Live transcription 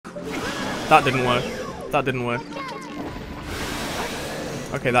That didn't work. That didn't work.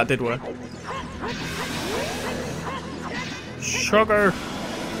 Okay, that did work. Sugar!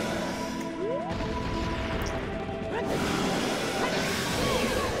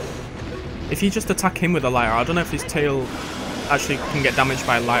 If you just attack him with a light arrow, I don't know if his tail actually can get damaged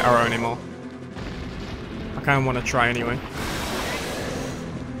by a light arrow anymore. I kind of want to try anyway.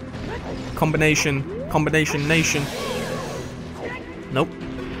 Combination. Combination nation. Nope.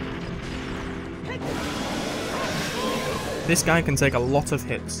 This guy can take a lot of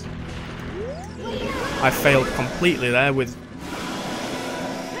hits. I failed completely there with...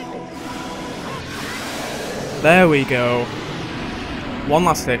 There we go. One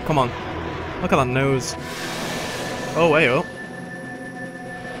last hit, come on. Look at that nose. Oh, way up.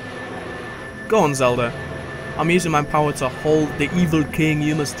 Go on, Zelda. I'm using my power to hold the evil king.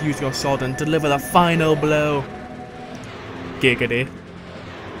 You must use your sword and deliver the final blow. Giggity.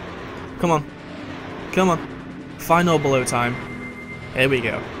 Come on. Come on. Final blow time. Here we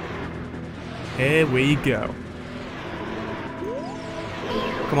go. Here we go.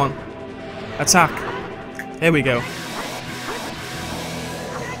 Come on. Attack. Here we go.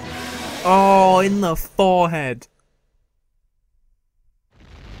 Oh, in the forehead.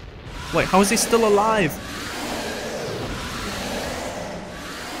 Wait, how is he still alive?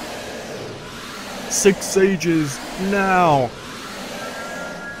 6 sages, now!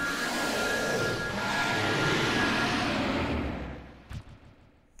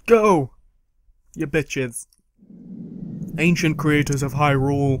 Go! You bitches. Ancient creators of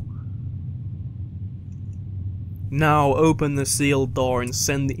Hyrule. Now open the sealed door and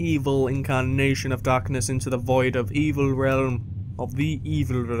send the evil incarnation of darkness into the void of evil realm. Of the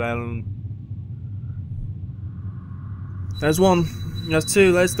evil realm. There's 1, there's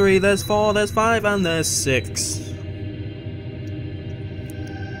 2, there's 3, there's 4, there's 5, and there's 6.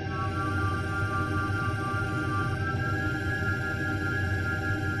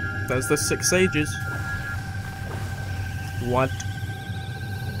 There's the 6 sages. What?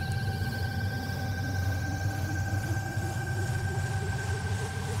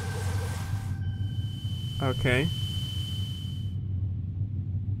 Okay.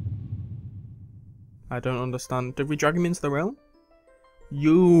 I don't understand. Did we drag him into the realm?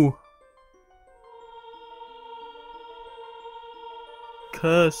 You!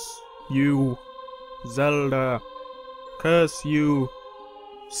 Curse you, Zelda. Curse you,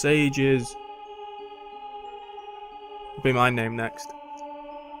 sages. Will be my name next.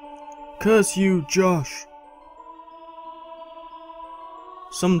 Curse you, Josh.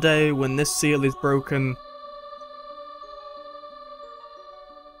 Someday when this seal is broken,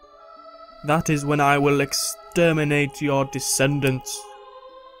 that is when I will exterminate your descendants.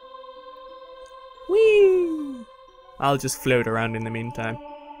 Whee! I'll just float around in the meantime.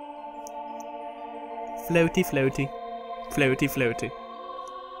 Floaty, floaty. Floaty, floaty.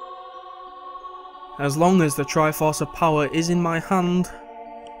 As long as the Triforce of power is in my hand.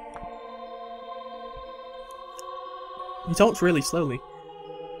 He talks really slowly.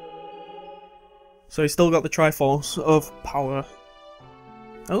 So he's still got the Triforce of power.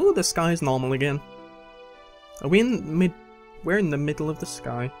 Oh, the sky's normal again. Are we in mid... We're in the middle of the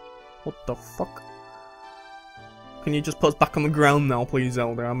sky. What the fuck? Can you just put us back on the ground now, please,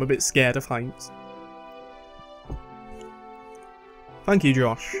 Zelda? I'm a bit scared of heights. Thank you,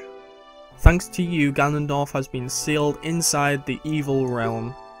 Josh. Thanks to you, Ganondorf has been sealed inside the evil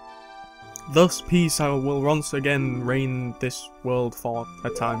realm. Thus, peace will once again reign this world for a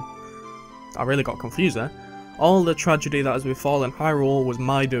time. I really got confused there. All the tragedy that has befallen Hyrule was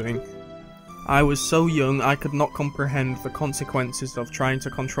my doing. I was so young I could not comprehend the consequences of trying to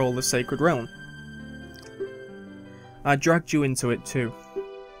control the sacred realm. I dragged you into it too.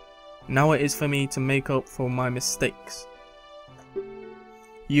 Now it is for me to make up for my mistakes.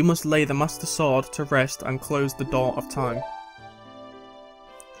 You must lay the Master Sword to rest and close the door of time.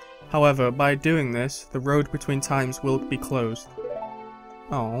 However, by doing this, the road between times will be closed.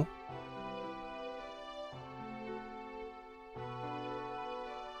 Oh.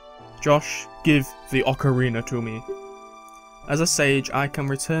 Josh, give the Ocarina to me. As a sage, I can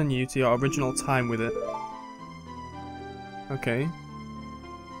return you to your original time with it. Okay.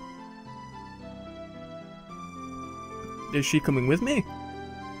 Is she coming with me?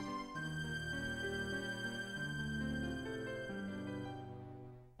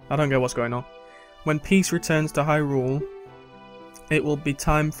 I don't get what's going on. When peace returns to Hyrule, it will be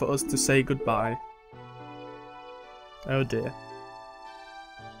time for us to say goodbye. Oh dear.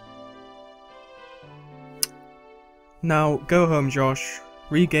 Now, go home, Josh.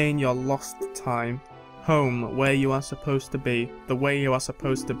 Regain your lost time. Home, where you are supposed to be. The way you are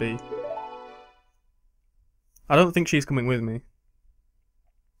supposed to be. I don't think she's coming with me.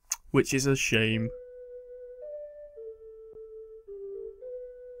 Which is a shame.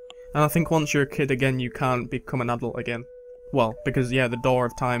 And I think once you're a kid again, you can't become an adult again. Well, because yeah, the door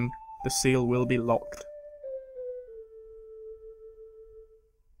of time, the seal will be locked.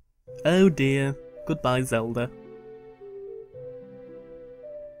 Oh dear. Goodbye, Zelda.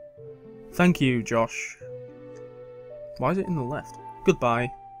 Thank you, Josh. Why is it in the left?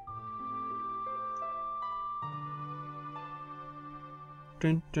 Goodbye.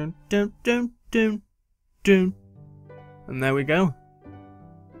 Dun dun dun dun dun dun. And there we go.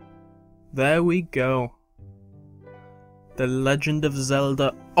 There we go. The Legend of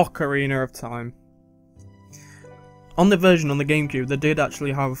Zelda Ocarina of Time. On the version on the GameCube, they did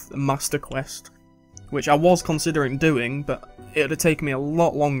actually have a Master Quest, which I was considering doing, but it would have taken me a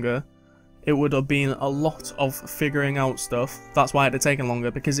lot longer. It would have been a lot of figuring out stuff. That's why it would have taken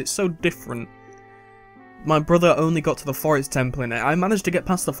longer, because it's so different. My brother only got to the Forest Temple in it. I managed to get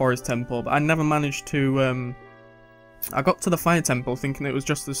past the Forest Temple, but I never managed to, I got to the Fire Temple thinking it was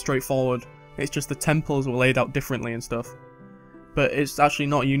just as straightforward. It's just the temples were laid out differently and stuff. But it's actually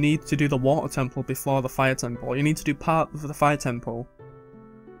not. You need to do the Water Temple before the Fire Temple. You need to do part of the Fire Temple.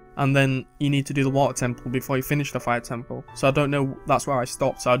 And then you need to do the Water Temple before you finish the Fire Temple. So I don't know, that's where I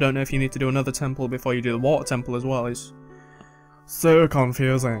stopped. So I don't know if you need to do another temple before you do the Water Temple as well. It's so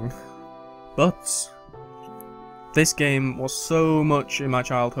confusing. But this game was so much in my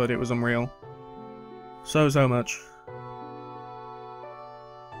childhood, it was unreal. So much.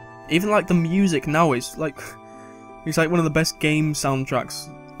 Even like the music now is like, it's like one of the best game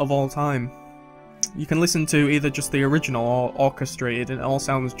soundtracks of all time. You can listen to either just the original or orchestrated and it all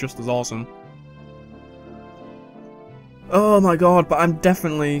sounds just as awesome. Oh my god, but I've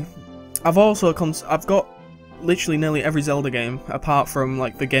got literally nearly every Zelda game apart from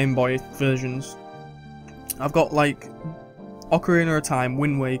like the Game Boy versions. I've got like Ocarina of Time,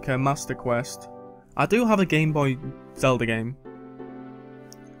 Wind Waker, Master Quest. I do have a Game Boy Zelda game.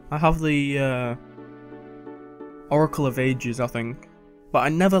 I have the Oracle of Ages, I think. But I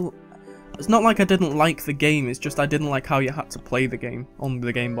never... It's not like I didn't like the game, it's just I didn't like how you had to play the game on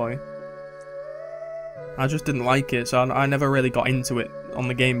the Game Boy. I just didn't like it, so I never really got into it on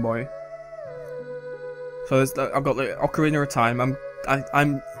the Game Boy. So I've got the Ocarina of Time.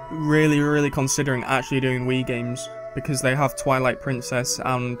 I'm really considering actually doing Wii games, because they have Twilight Princess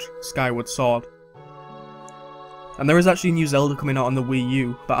and Skyward Sword. And there is actually a new Zelda coming out on the Wii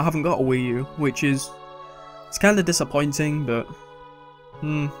U, but I haven't got a Wii U, which is... It's kind of disappointing, but...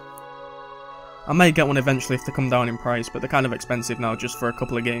 I may get one eventually if they come down in price, but they're kind of expensive now just for a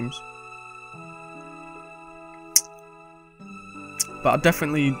couple of games. But I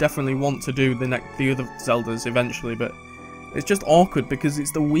definitely want to do the other Zeldas eventually, but it's just awkward because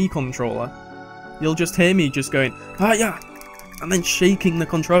it's the Wii controller. You'll just hear me just going, ah yeah, and then shaking the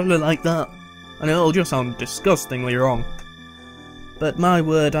controller like that. And it'll just sound disgustingly wrong. But my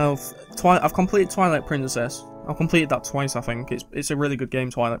word, I've completed Twilight Princess. I've completed that twice, I think. It's a really good game,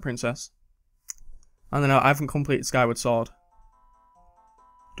 Twilight Princess. And then I haven't completed Skyward Sword.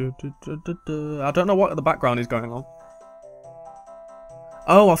 I don't know what the background is going on.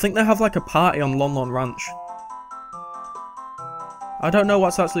 Oh, I think they have like a party on Lon Lon Ranch. I don't know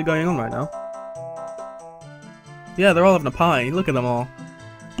what's actually going on right now. Yeah, they're all having a party. Look at them all.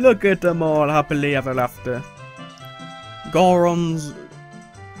 Look at them all happily ever after. Goron's,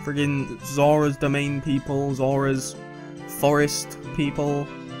 friggin' Zora's domain people, Zora's forest people,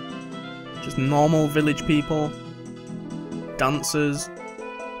 just normal village people, dancers.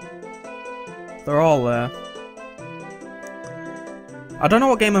 They're all there. I don't know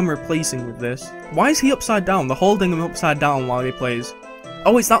what game I'm replacing with this. Why is he upside down? They're holding him upside down while he plays.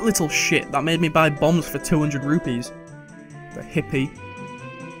 Oh, it's that little shit that made me buy bombs for 200 rupees. The hippie.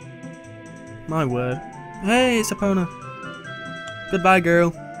 My word. Hey, it's Epona. Goodbye,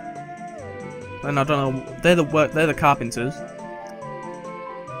 girl. And I don't know. They're the carpenters.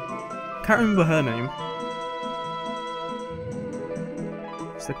 Can't remember her name.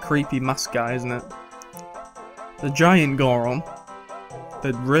 It's the creepy mask guy, isn't it? The giant Goron.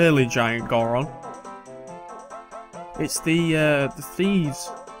 The really giant Goron. It's the thieves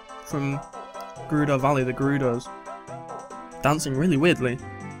from Gerudo Valley, the Gerudos. Dancing really weirdly.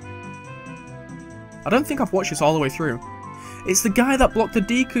 I don't think I've watched this all the way through. It's the guy that blocked the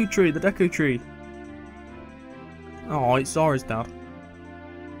Deku tree, the Deku tree. Oh, it's Zora's dad.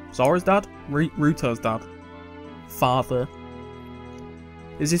 Zora's dad? Ruto's dad. Father.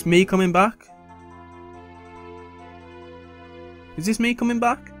 Is this me coming back? Is this me coming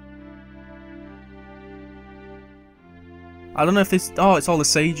back? I don't know if this... Oh, it's all the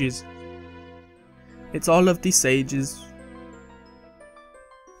sages. It's all of the sages.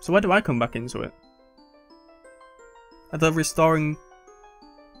 So where do I come back into it? Are they restoring...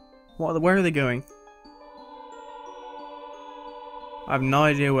 Where are they going? I have no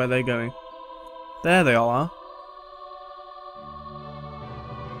idea where they're going. There they all are.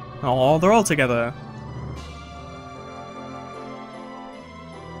 Oh, they're all together.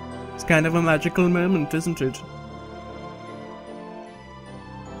 It's kind of a magical moment, isn't it?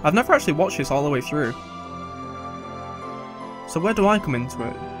 I've never actually watched this all the way through. So where do I come into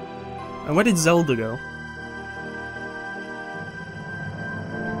it? And where did Zelda go?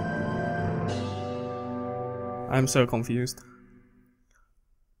 I'm so confused.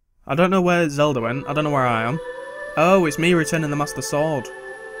 I don't know where Zelda went, I don't know where I am. Oh, it's me returning the Master Sword.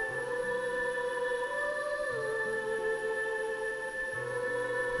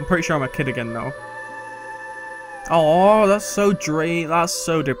 I'm pretty sure I'm a kid again now. Oh, that's so that's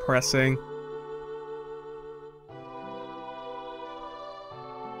so depressing.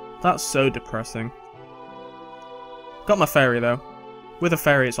 That's so depressing. Got my fairy though. With a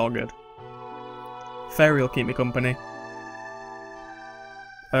fairy it's all good. Fairy will keep me company.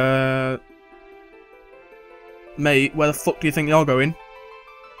 Mate, where the fuck do you think you're going?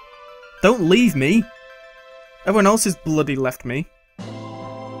 Don't leave me! Everyone else has bloody left me.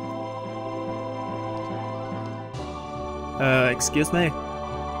 Excuse me?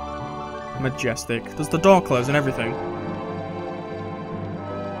 Majestic. Does the door close and everything?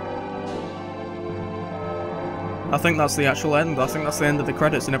 I think that's the actual end. I think that's the end of the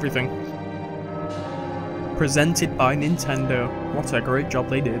credits and everything. Presented by Nintendo. What a great job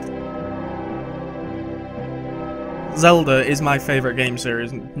they did. Zelda is my favourite game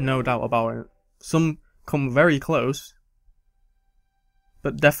series, no doubt about it. Some come very close,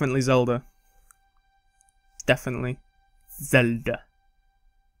 but definitely Zelda. Definitely Zelda.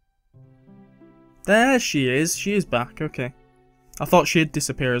 There she is back, okay. I thought she'd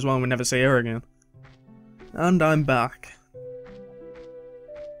disappear as well and we'd never see her again. And I'm back.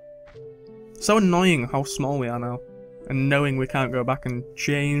 So annoying how small we are now, and knowing we can't go back and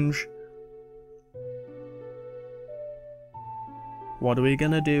change. What are we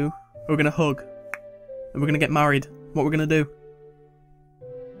gonna do? We're gonna hug. And we're gonna get married. What we're gonna do?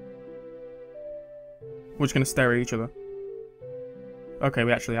 We're just gonna stare at each other. Okay,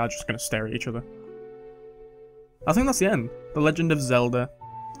 we actually are just gonna stare at each other. I think that's the end. The Legend of Zelda.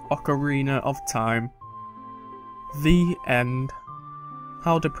 Ocarina of Time. The end.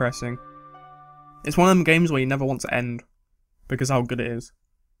 How depressing. It's one of them games where you never want to end, because how good it is.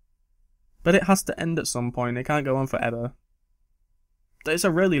 But it has to end at some point, it can't go on forever. It's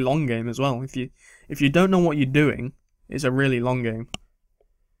a really long game as well. If you don't know what you're doing, it's a really long game.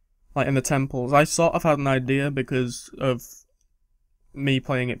 Like in the temples, I sort of had an idea because of me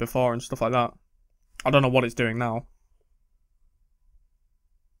playing it before and stuff like that. I don't know what it's doing now.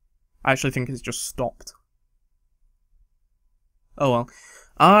 I actually think it's just stopped. Oh well.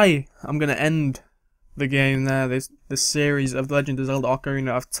 I'm gonna end the game there, this series of Legend of Zelda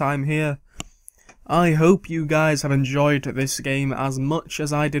Ocarina of Time here. I hope you guys have enjoyed this game as much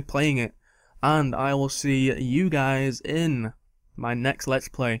as I did playing it, and I will see you guys in my next Let's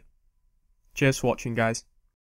Play. Cheers for watching, guys.